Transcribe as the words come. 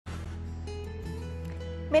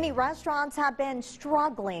Many restaurants have been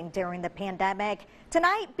struggling during the pandemic.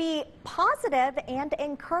 Tonight, be positive and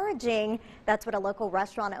encouraging. That's what a local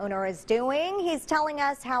restaurant owner is doing. He's telling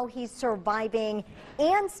us how he's surviving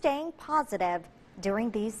and staying positive during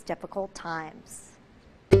these difficult times.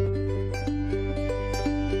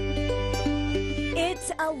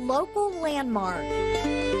 It's a local landmark.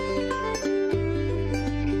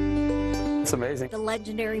 It's amazing. The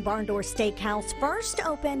legendary Barn Door Steakhouse first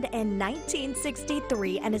opened in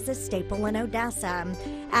 1963 and is a staple in Odessa.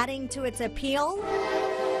 Adding to its appeal,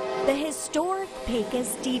 the historic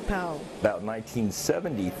Pecos Depot. About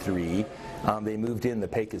 1973, they moved in the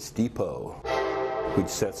Pecos Depot, which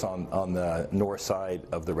sits on the north side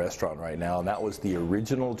of the restaurant right now, and that was the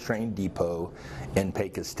original train depot in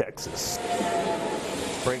Pecos, Texas.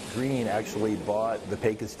 Frank Green actually bought the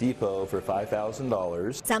Pecos Depot for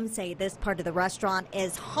 $5,000. Some say this part of the restaurant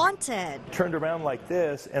is haunted. Turned around like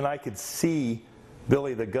this, and I could see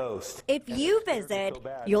Billy the Ghost. If you visit,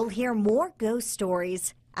 you'll hear more ghost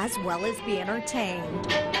stories as well as be entertained.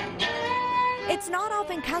 It's not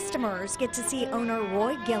often customers get to see owner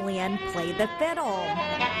Roy Gillian play the fiddle.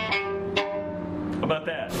 How about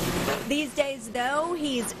that? These days, though,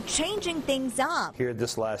 he's changing things up Here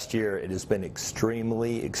this last year, it has been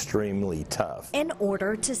extremely tough. in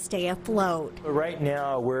order to stay afloat. Right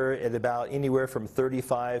now, we're at about anywhere from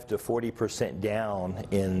 35 to 40% down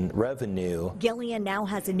in revenue. Gillian now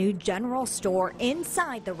has a new general store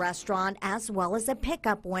inside the restaurant as well as a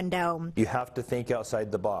pickup window. You have to think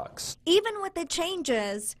outside the box. Even with the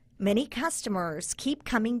changes, many customers keep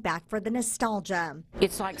coming back for the nostalgia.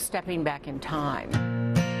 It's like stepping back in time.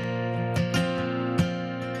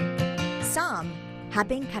 Some have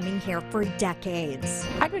been coming here for decades.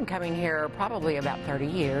 I've been coming here probably about 30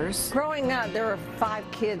 years. Growing up, there were 5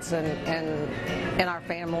 kids in our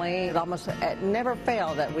family. It never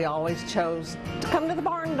failed that we always chose to come to the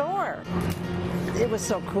Barn Door. It was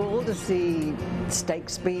so cool to see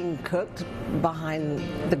steaks being cooked behind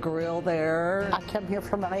the grill there. I come here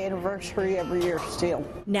for my anniversary every year still.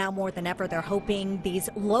 Now more than ever, they're hoping these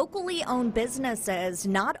locally owned businesses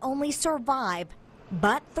not only survive,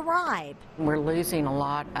 but thrive. We're losing a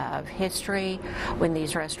lot of history when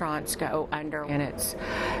these restaurants go under, and it's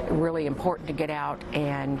really important to get out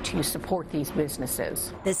and to support these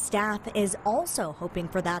businesses. The staff is also hoping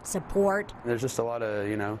for that support. There's just a lot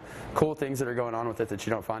of, cool things that are going on with it that you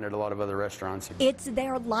don't find at a lot of other restaurants. It's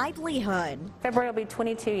their livelihood. February will be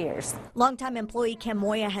 22 years. Longtime employee Kim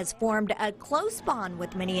Moya has formed a close bond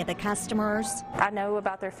with many of the customers. I know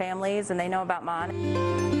about their families and they know about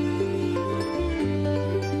mine.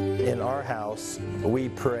 In our house, we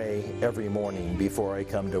pray every morning before I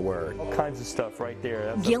come to work. All kinds of stuff right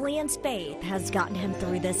there. Gillian's faith has gotten him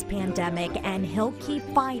through this pandemic, and he'll keep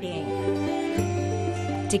fighting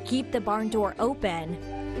to keep the Barn Door open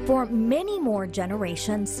for many more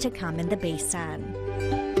generations to come in the Basin.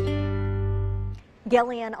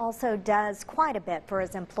 Gillian also does quite a bit for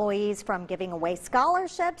his employees, from giving away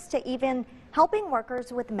scholarships to even helping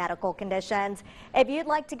workers with medical conditions. If you'd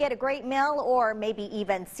like to get a great meal or maybe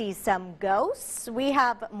even see some ghosts, we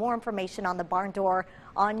have more information on the Barn Door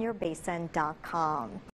on yourbasin.com.